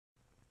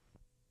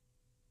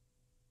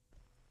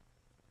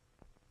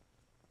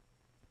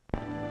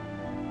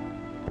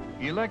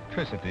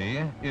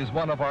Electricity is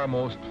one of our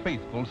most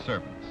faithful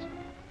servants.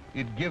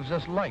 It gives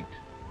us light.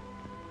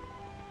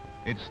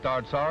 It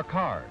starts our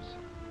cars,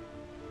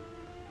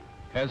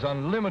 has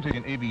unlimited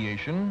in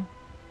aviation,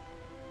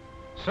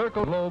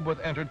 circles the globe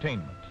with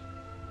entertainment.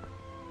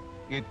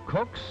 It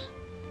cooks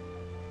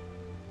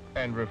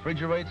and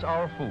refrigerates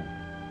our food.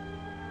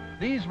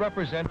 These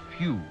represent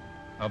few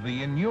of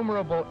the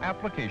innumerable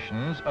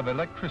applications of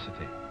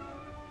electricity.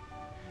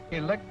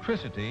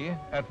 Electricity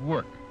at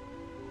work.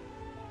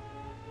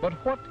 But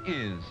what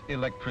is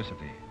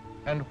electricity,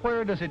 and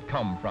where does it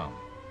come from?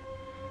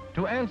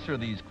 To answer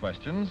these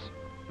questions,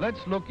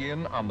 let's look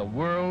in on the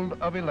world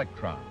of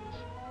electrons.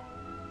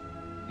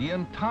 The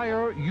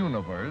entire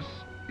universe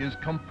is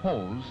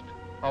composed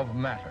of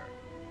matter.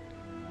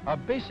 A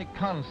basic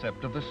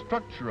concept of the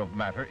structure of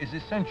matter is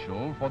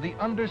essential for the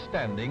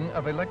understanding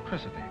of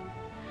electricity,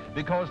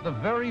 because the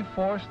very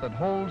force that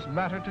holds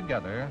matter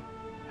together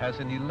has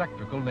an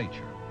electrical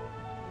nature.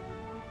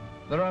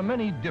 There are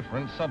many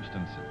different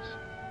substances,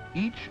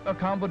 each a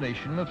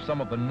combination of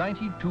some of the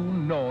 92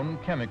 known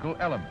chemical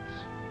elements.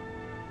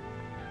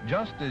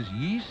 Just as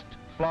yeast,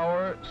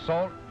 flour,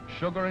 salt,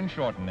 sugar, and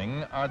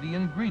shortening are the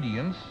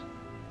ingredients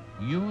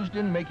used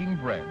in making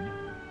bread,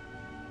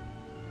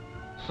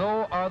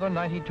 so are the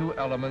 92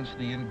 elements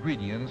the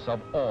ingredients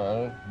of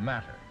all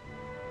matter.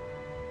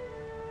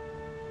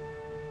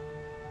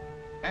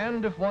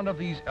 And if one of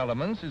these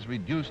elements is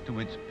reduced to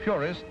its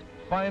purest,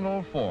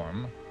 final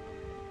form,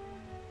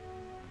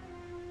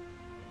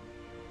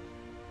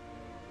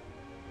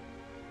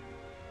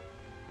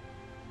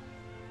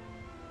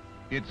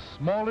 its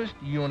smallest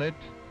unit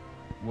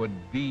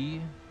would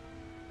be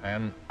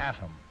an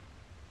atom.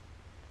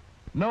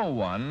 No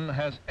one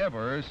has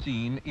ever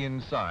seen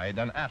inside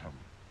an atom.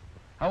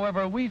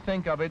 However, we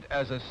think of it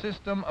as a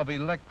system of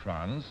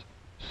electrons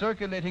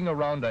circulating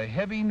around a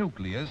heavy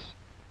nucleus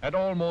at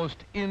almost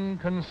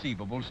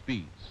inconceivable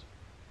speeds.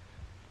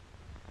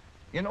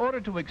 In order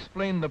to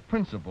explain the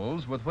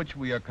principles with which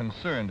we are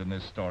concerned in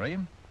this story,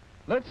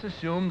 let's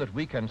assume that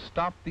we can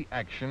stop the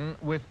action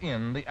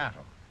within the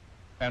atom.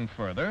 And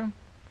further,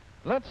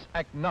 let's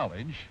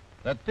acknowledge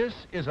that this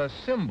is a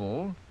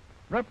symbol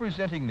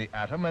representing the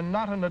atom and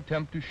not an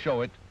attempt to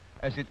show it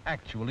as it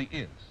actually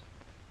is.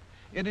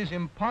 It is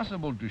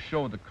impossible to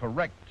show the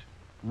correct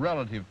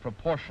relative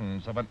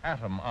proportions of an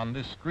atom on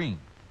this screen.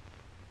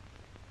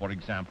 For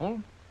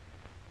example,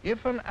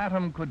 if an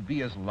atom could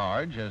be as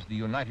large as the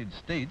United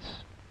States,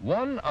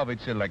 one of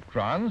its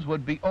electrons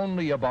would be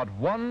only about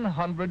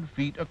 100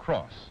 feet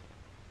across.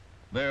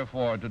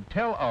 Therefore, to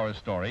tell our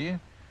story,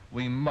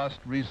 we must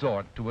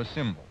resort to a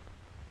symbol.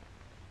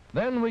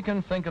 Then we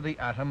can think of the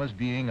atom as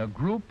being a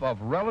group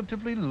of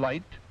relatively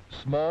light,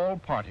 small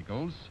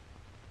particles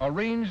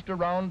arranged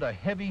around a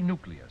heavy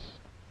nucleus.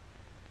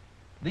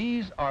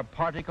 These are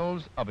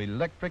particles of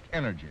electric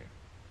energy.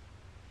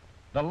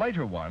 The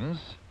lighter ones,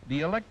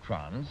 the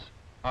electrons,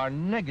 are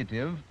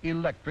negative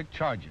electric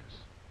charges.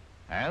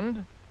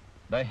 And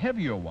the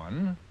heavier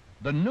one,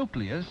 the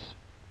nucleus,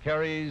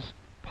 carries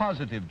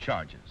positive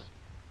charges.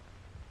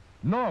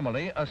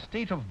 Normally, a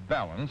state of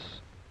balance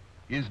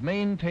is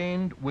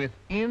maintained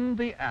within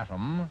the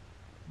atom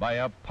by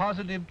a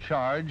positive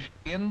charge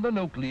in the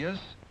nucleus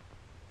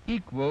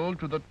equal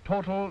to the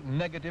total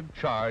negative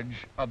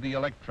charge of the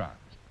electrons.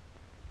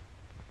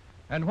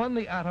 And when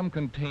the atom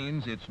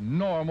contains its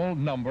normal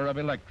number of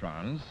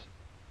electrons,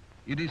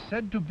 it is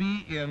said to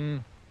be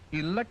in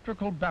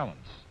electrical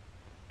balance,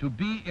 to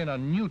be in a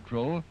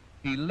neutral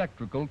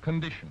electrical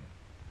condition.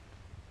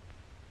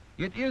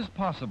 It is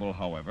possible,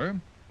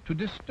 however, to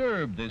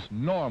disturb this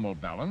normal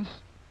balance,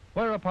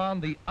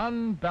 whereupon the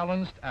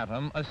unbalanced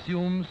atom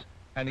assumes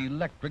an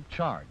electric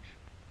charge.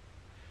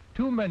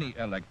 Too many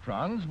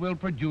electrons will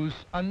produce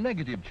a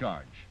negative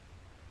charge.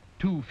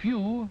 Too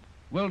few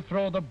will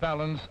throw the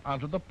balance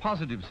onto the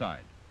positive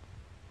side.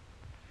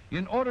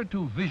 In order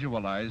to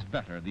visualize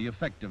better the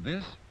effect of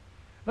this,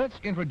 let's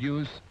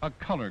introduce a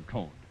color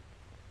code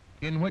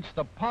in which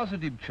the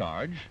positive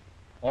charge,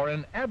 or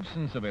an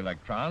absence of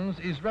electrons,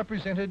 is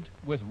represented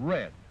with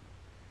red,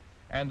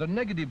 and the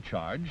negative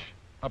charge,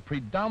 a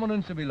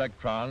predominance of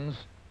electrons,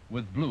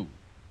 with blue.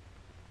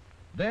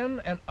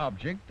 Then an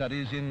object that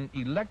is in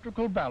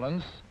electrical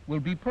balance will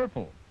be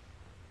purple,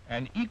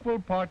 an equal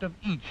part of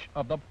each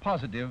of the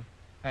positive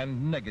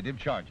and negative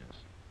charges.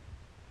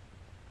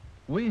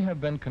 We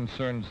have been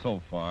concerned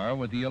so far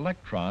with the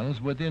electrons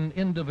within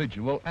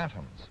individual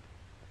atoms.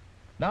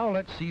 Now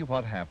let's see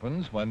what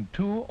happens when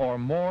two or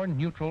more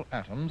neutral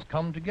atoms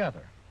come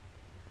together.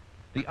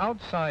 The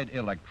outside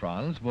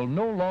electrons will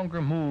no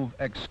longer move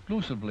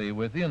exclusively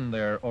within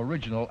their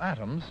original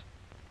atoms,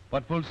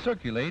 but will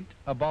circulate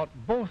about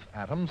both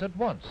atoms at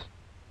once.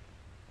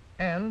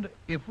 And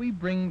if we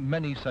bring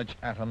many such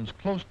atoms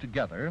close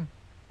together,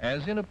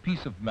 as in a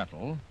piece of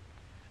metal,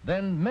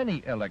 then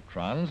many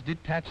electrons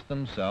detach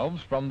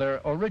themselves from their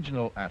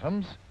original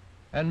atoms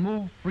and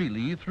move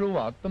freely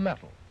throughout the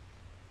metal.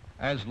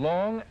 As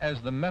long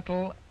as the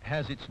metal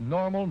has its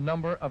normal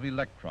number of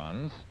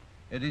electrons,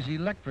 it is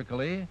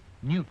electrically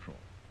neutral.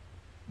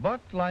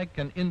 But like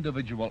an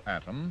individual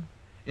atom,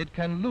 it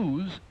can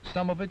lose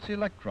some of its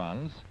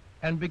electrons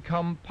and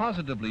become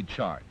positively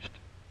charged,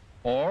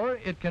 or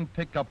it can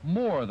pick up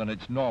more than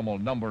its normal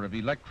number of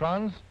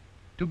electrons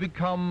to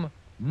become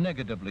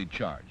negatively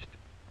charged.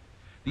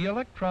 The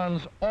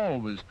electrons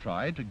always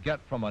try to get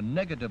from a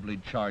negatively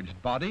charged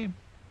body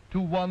to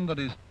one that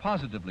is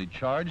positively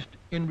charged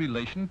in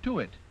relation to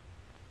it.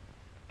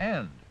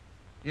 And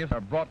if they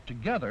are brought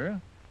together,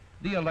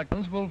 the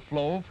electrons will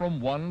flow from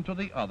one to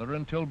the other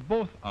until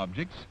both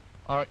objects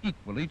are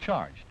equally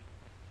charged.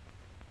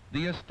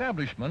 The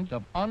establishment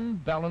of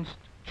unbalanced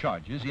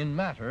charges in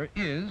matter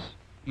is,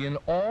 in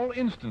all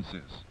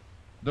instances,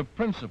 the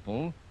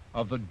principle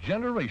of the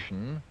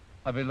generation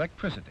of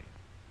electricity.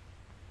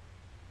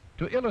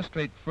 To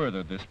illustrate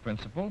further this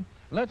principle,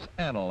 let's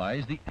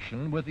analyze the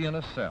action within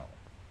a cell,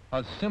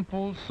 a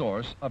simple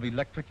source of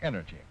electric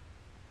energy.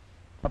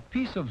 A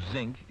piece of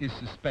zinc is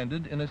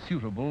suspended in a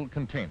suitable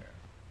container.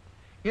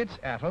 Its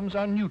atoms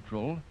are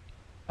neutral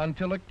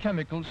until a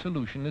chemical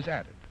solution is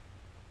added.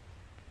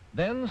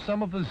 Then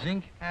some of the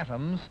zinc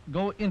atoms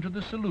go into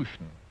the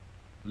solution,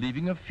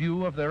 leaving a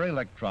few of their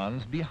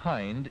electrons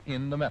behind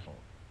in the metal.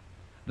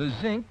 The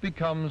zinc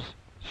becomes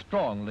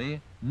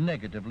strongly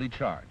negatively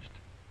charged.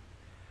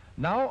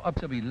 Now a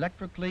piece of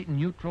electrically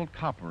neutral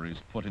copper is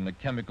put in a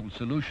chemical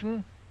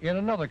solution in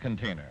another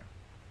container.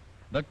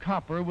 The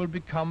copper will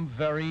become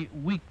very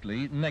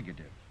weakly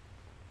negative.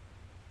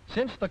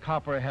 Since the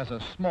copper has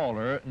a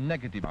smaller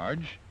negative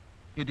charge,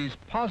 it is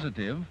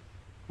positive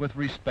with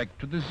respect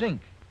to the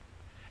zinc.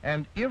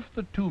 And if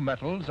the two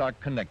metals are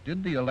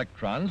connected, the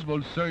electrons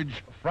will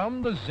surge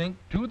from the zinc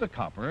to the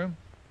copper,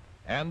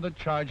 and the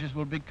charges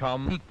will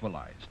become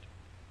equalized.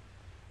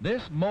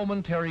 This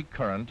momentary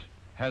current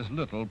has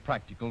little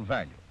practical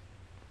value.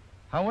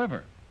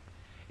 However,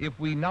 if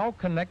we now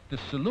connect the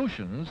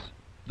solutions,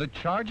 the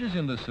charges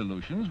in the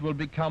solutions will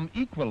become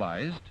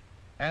equalized,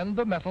 and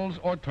the metals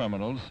or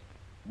terminals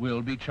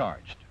will be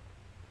charged.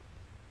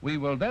 We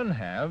will then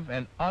have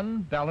an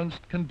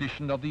unbalanced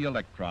condition of the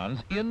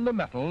electrons in the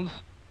metals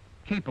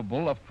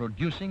capable of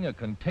producing a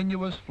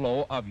continuous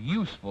flow of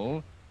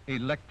useful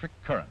electric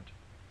current.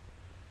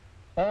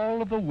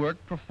 All of the work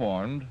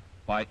performed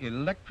by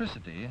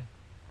electricity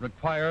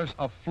requires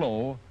a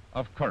flow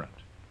of current.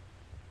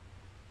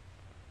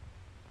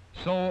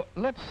 So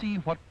let's see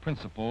what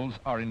principles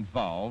are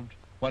involved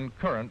when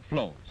current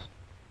flows.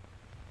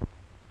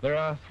 There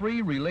are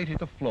three related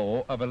to the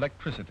flow of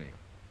electricity.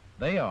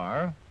 They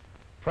are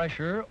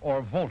pressure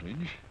or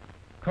voltage,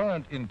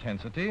 current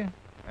intensity,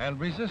 and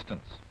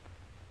resistance.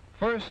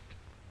 First,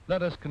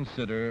 let us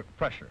consider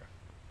pressure.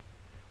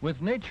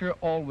 With nature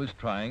always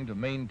trying to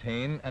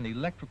maintain an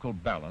electrical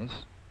balance,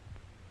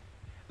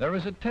 there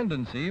is a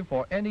tendency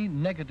for any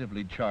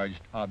negatively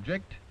charged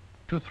object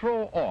to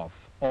throw off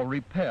or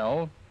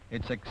repel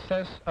its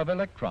excess of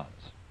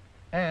electrons,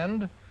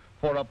 and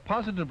for a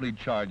positively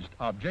charged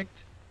object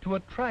to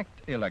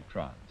attract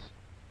electrons.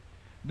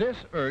 This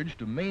urge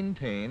to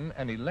maintain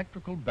an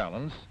electrical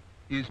balance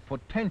is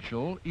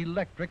potential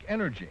electric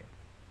energy.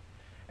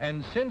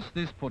 And since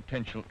this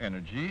potential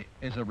energy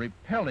is a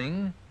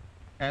repelling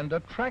and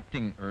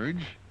attracting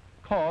urge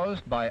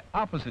caused by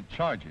opposite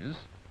charges,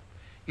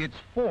 its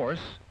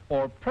force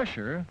or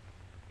pressure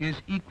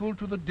is equal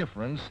to the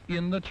difference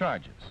in the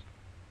charges.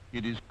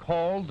 It is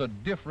called the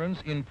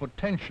difference in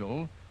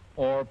potential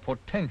or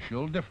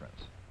potential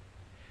difference.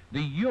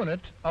 The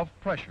unit of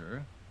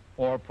pressure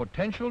or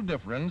potential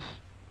difference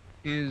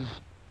is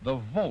the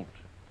volt.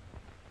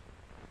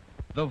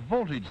 The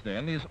voltage,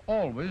 then, is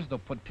always the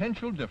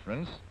potential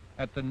difference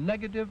at the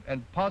negative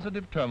and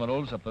positive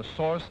terminals of the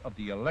source of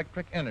the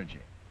electric energy.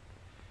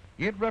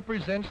 It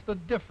represents the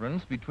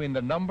difference between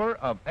the number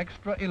of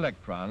extra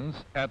electrons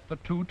at the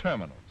two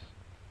terminals.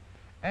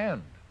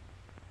 And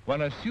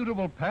when a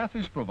suitable path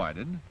is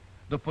provided,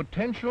 the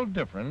potential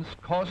difference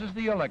causes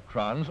the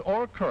electrons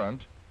or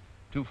current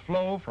to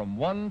flow from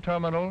one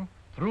terminal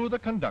through the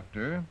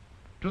conductor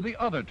to the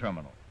other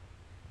terminal.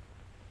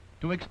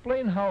 To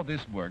explain how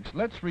this works,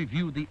 let's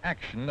review the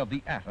action of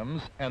the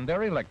atoms and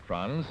their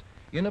electrons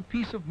in a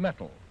piece of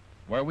metal,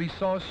 where we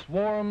saw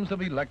swarms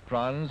of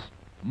electrons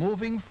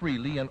moving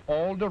freely in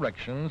all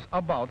directions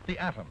about the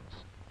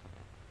atoms.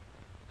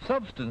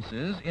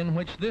 Substances in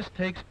which this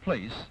takes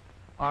place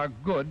are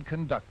good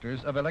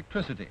conductors of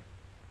electricity.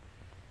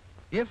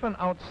 If an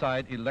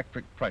outside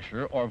electric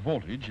pressure or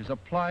voltage is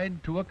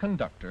applied to a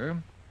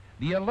conductor,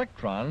 the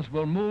electrons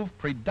will move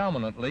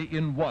predominantly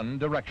in one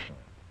direction.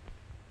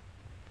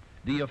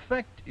 The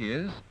effect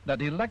is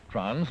that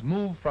electrons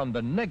move from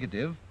the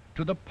negative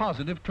to the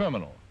positive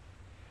terminal.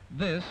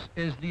 This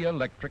is the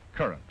electric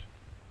current.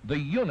 The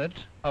unit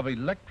of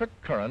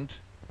electric current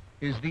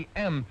is the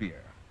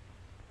ampere.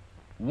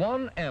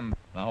 1 amp,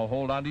 now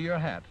hold on to your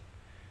hat,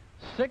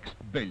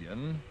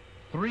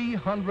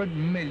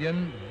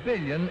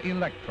 6,300,000,000,000,000,000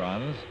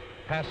 electrons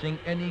passing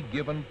any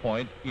given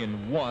point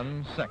in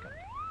 1 second.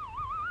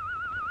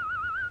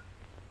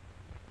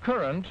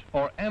 Current,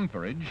 or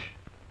amperage,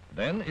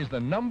 then, is the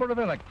number of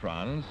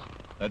electrons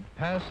that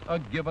pass a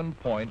given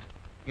point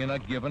in a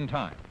given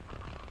time.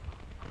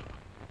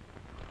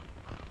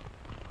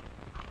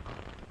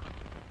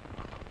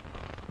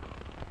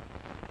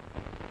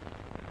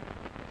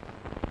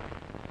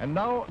 And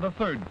now the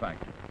third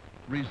factor,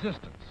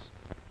 resistance.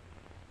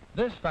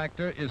 This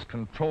factor is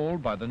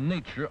controlled by the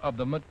nature of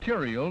the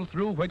material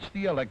through which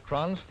the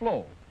electrons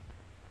flow.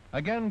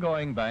 Again,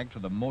 going back to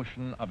the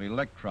motion of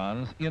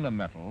electrons in a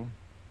metal,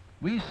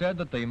 we said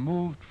that they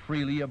moved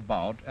freely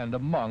about and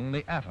among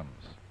the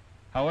atoms.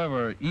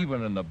 However,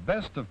 even in the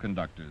best of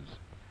conductors,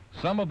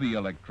 some of the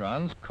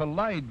electrons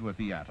collide with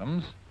the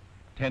atoms,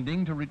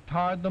 tending to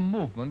retard the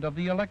movement of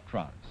the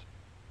electrons.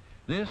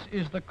 This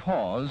is the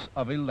cause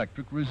of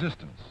electric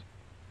resistance.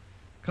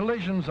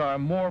 Collisions are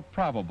more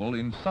probable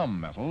in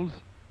some metals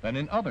than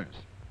in others.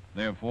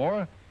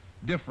 Therefore,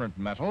 different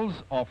metals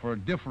offer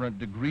different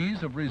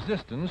degrees of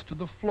resistance to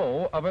the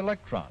flow of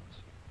electrons.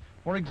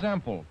 For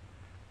example,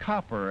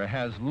 copper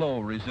has low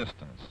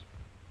resistance.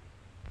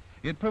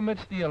 It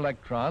permits the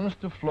electrons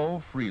to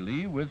flow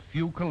freely with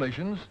few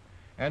collisions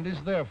and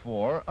is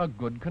therefore a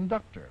good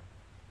conductor.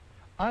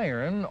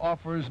 Iron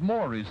offers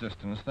more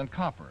resistance than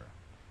copper.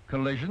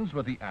 Collisions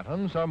with the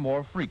atoms are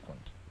more frequent.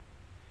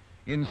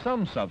 In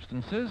some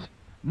substances,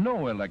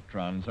 no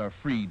electrons are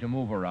free to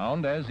move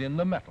around as in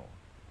the metal.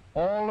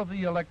 All of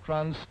the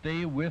electrons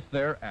stay with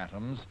their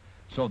atoms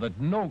so that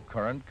no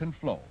current can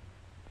flow.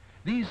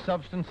 These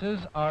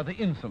substances are the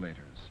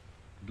insulators: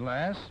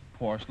 glass,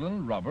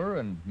 porcelain, rubber,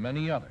 and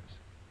many others.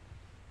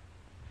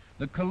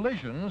 The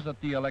collisions that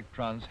the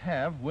electrons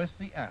have with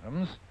the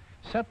atoms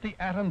set the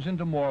atoms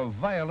into more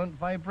violent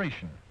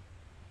vibration.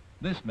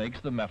 This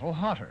makes the metal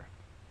hotter.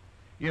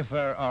 If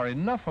there are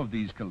enough of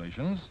these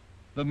collisions,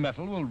 the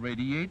metal will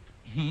radiate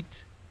heat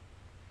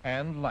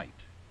and light.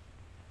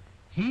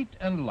 Heat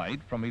and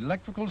light from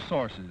electrical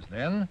sources,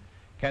 then,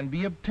 can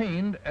be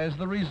obtained as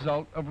the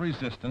result of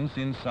resistance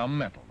in some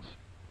metals.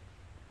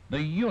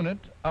 The unit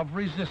of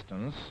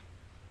resistance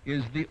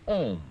is the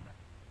ohm.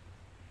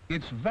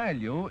 Its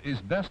value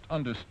is best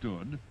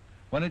understood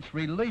when its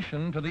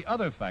relation to the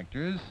other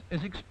factors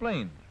is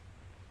explained.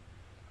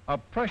 A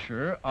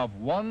pressure of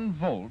 1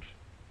 volt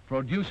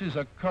produces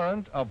a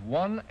current of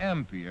 1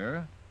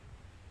 ampere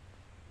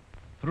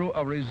through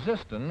a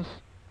resistance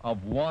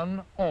of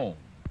 1 ohm.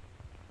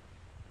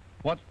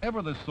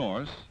 Whatever the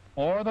source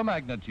or the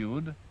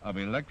magnitude of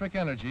electric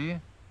energy,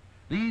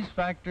 these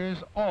factors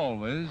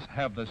always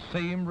have the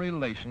same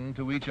relation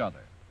to each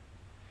other.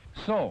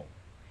 So,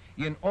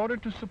 in order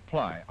to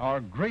supply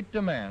our great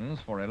demands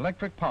for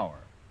electric power,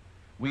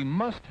 we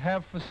must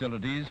have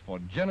facilities for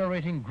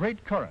generating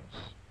great currents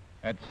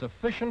at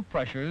sufficient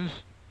pressures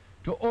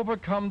to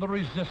overcome the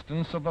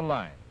resistance of the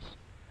lines,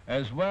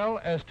 as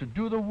well as to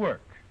do the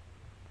work.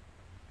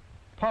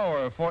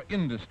 Power for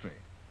industry,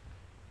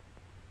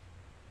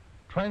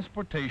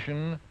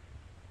 transportation,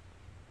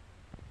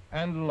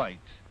 and light,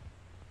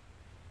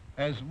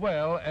 as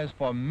well as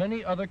for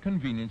many other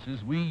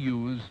conveniences we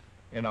use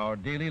in our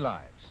daily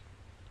lives.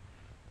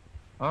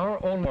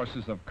 Our own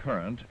sources of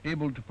current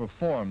able to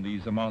perform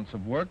these amounts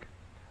of work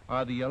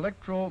are the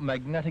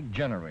electromagnetic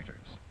generators.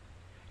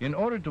 In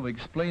order to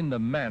explain the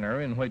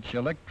manner in which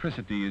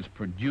electricity is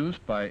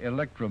produced by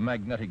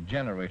electromagnetic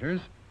generators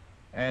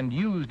and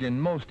used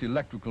in most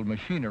electrical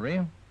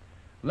machinery,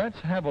 let's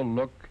have a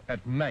look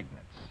at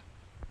magnets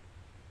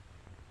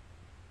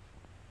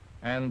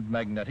and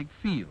magnetic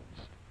fields.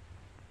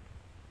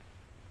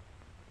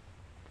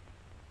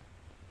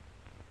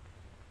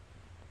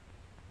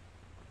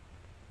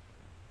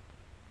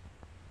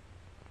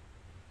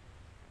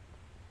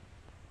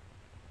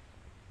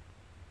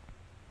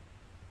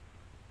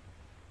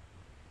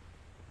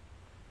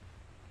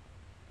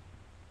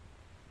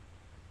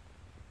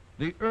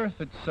 The Earth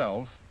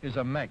itself is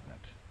a magnet.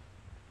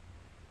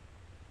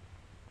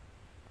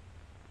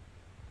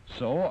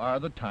 So are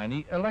the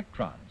tiny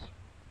electrons.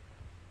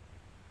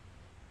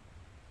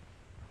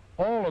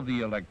 All of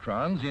the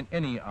electrons in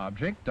any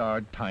object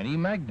are tiny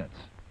magnets.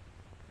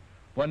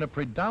 When a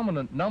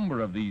predominant number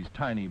of these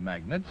tiny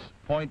magnets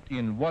point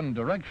in one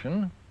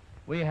direction,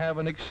 we have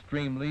an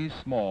extremely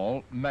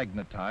small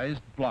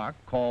magnetized block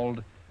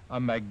called a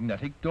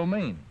magnetic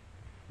domain.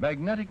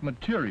 Magnetic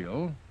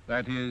material,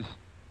 that is,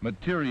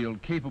 material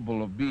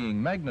capable of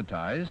being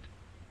magnetized,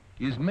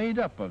 is made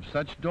up of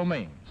such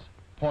domains,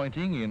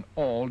 pointing in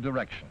all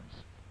directions.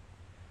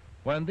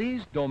 When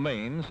these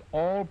domains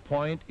all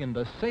point in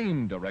the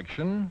same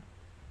direction,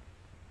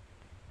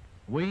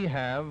 we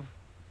have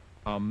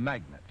a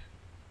magnet.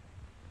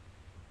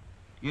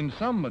 In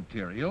some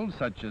materials,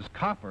 such as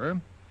copper,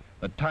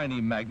 the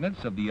tiny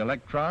magnets of the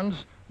electrons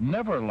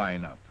never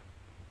line up.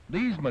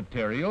 These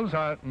materials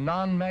are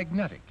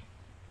non-magnetic,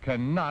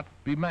 cannot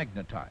be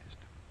magnetized.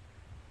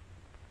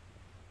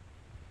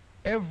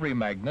 Every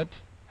magnet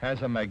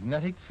has a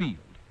magnetic field.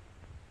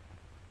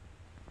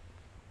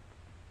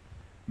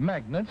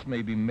 Magnets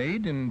may be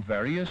made in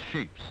various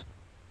shapes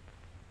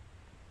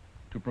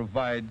to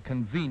provide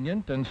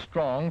convenient and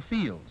strong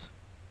fields.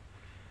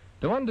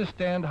 To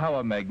understand how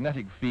a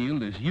magnetic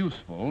field is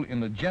useful in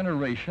the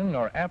generation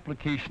or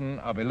application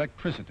of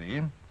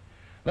electricity,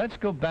 Let's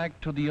go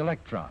back to the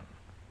electron,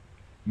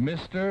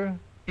 Mr.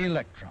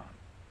 Electron,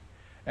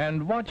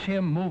 and watch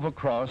him move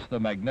across the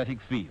magnetic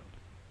field.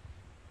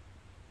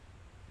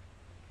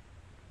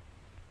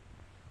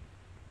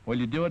 Will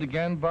you do it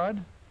again,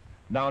 Bud?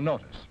 Now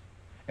notice,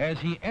 as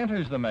he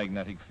enters the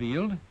magnetic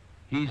field,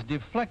 he's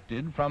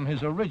deflected from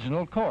his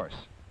original course.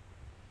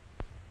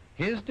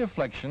 His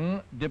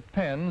deflection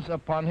depends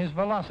upon his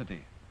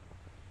velocity.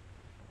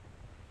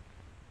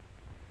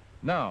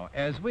 Now,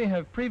 as we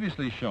have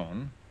previously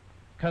shown,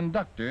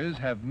 conductors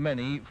have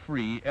many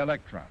free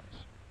electrons.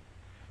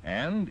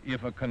 And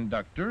if a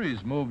conductor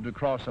is moved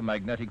across a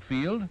magnetic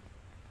field,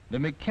 the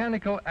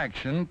mechanical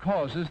action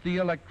causes the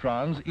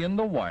electrons in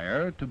the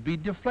wire to be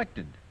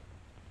deflected,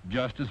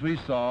 just as we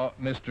saw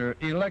Mr.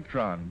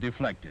 Electron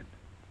deflected.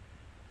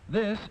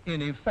 This,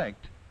 in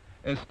effect,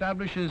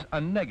 establishes a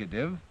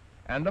negative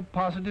and a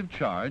positive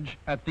charge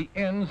at the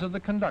ends of the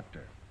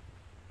conductor.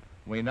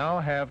 We now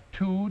have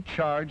two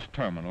charged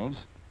terminals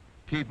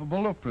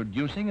capable of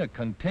producing a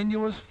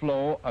continuous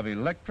flow of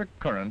electric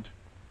current,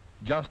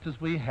 just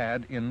as we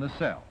had in the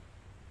cell.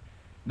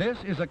 This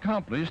is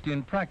accomplished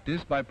in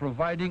practice by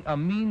providing a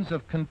means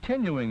of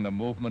continuing the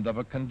movement of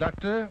a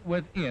conductor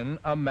within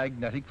a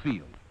magnetic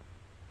field.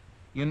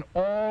 In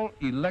all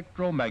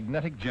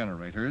electromagnetic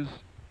generators,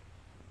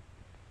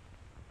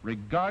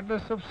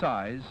 regardless of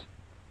size,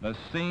 the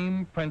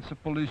same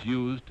principle is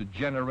used to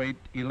generate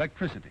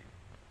electricity.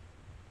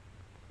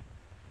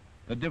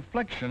 The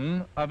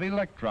deflection of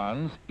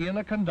electrons in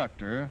a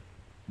conductor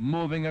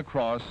moving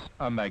across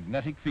a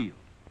magnetic field.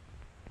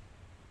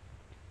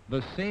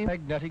 The same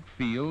magnetic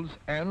fields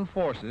and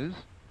forces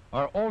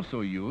are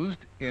also used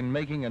in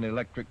making an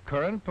electric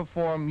current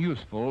perform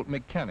useful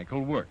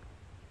mechanical work.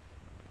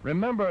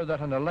 Remember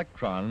that an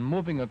electron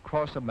moving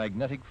across a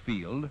magnetic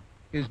field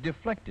is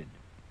deflected.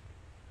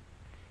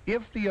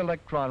 If the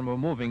electron were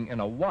moving in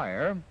a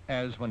wire,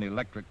 as when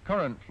electric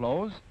current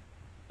flows,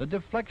 the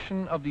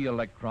deflection of the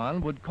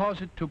electron would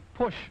cause it to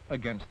push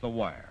against the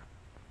wire,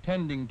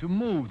 tending to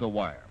move the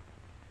wire.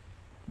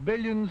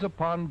 Billions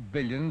upon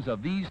billions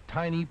of these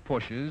tiny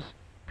pushes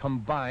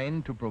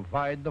combine to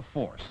provide the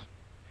force.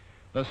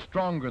 The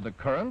stronger the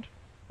current,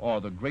 or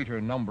the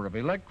greater number of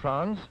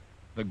electrons,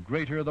 the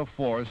greater the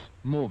force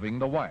moving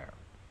the wire.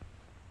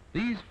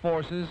 These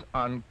forces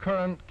on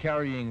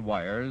current-carrying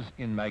wires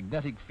in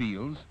magnetic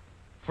fields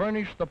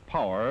furnish the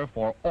power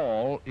for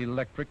all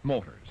electric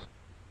motors,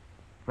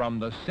 from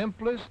the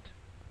simplest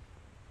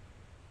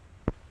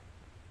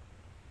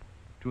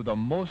to the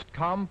most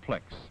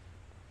complex.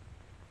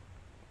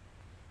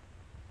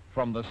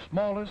 From the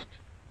smallest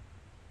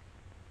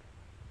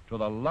to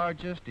the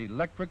largest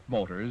electric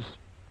motors,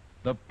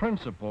 the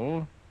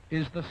principle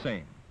is the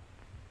same.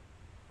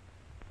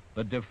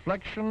 The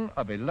deflection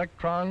of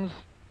electrons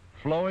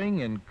flowing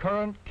in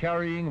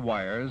current-carrying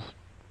wires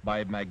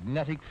by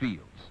magnetic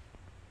fields.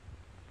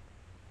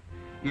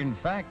 In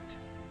fact,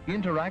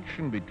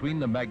 interaction between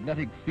the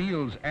magnetic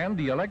fields and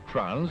the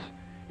electrons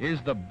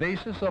is the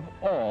basis of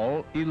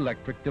all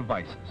electric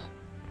devices.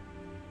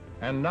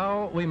 And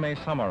now we may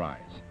summarize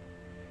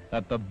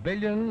that the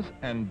billions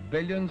and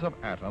billions of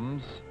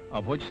atoms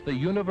of which the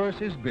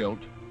universe is built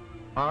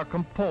are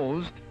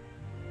composed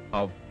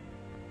of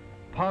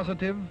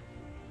positive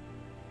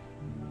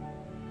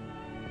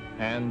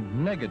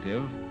and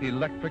negative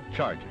electric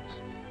charges.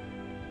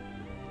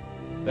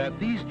 That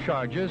these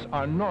charges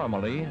are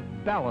normally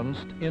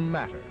balanced in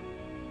matter.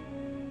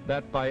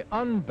 That by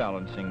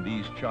unbalancing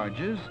these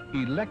charges,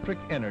 electric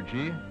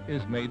energy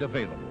is made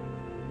available.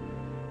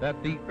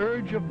 That the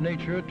urge of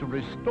nature to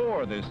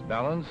restore this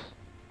balance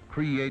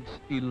creates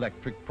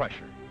electric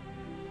pressure.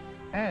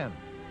 And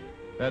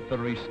that the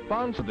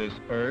response to this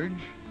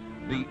urge,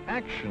 the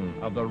action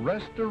of the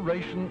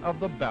restoration of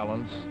the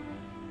balance,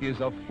 is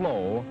a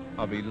flow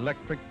of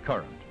electric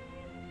current.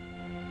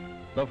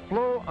 The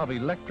flow of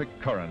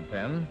electric current,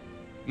 then,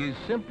 is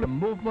simply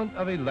movement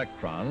of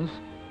electrons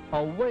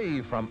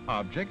away from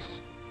objects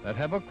that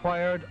have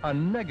acquired a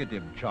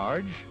negative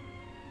charge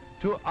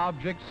to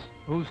objects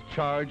whose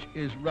charge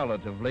is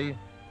relatively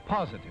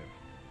positive.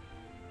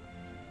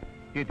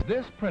 It's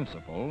this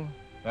principle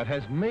that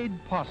has made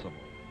possible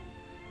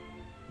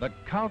the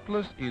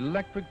countless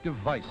electric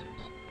devices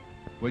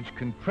which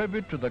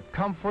contribute to the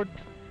comfort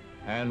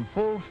and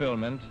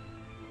fulfillment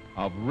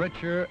of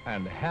richer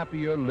and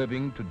happier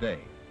living today.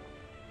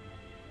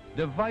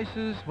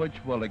 Devices which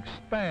will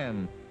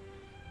expand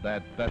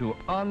that to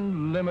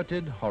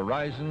unlimited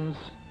horizons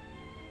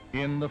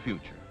in the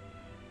future.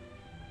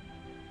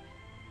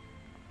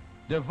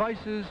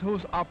 Devices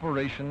whose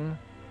operation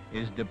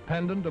is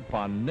dependent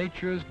upon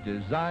nature's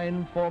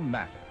design for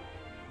matter,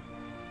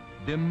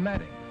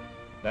 demanding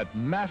that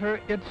matter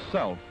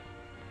itself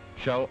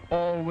shall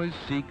always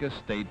seek a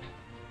state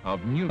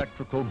of new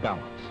electrical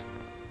balance.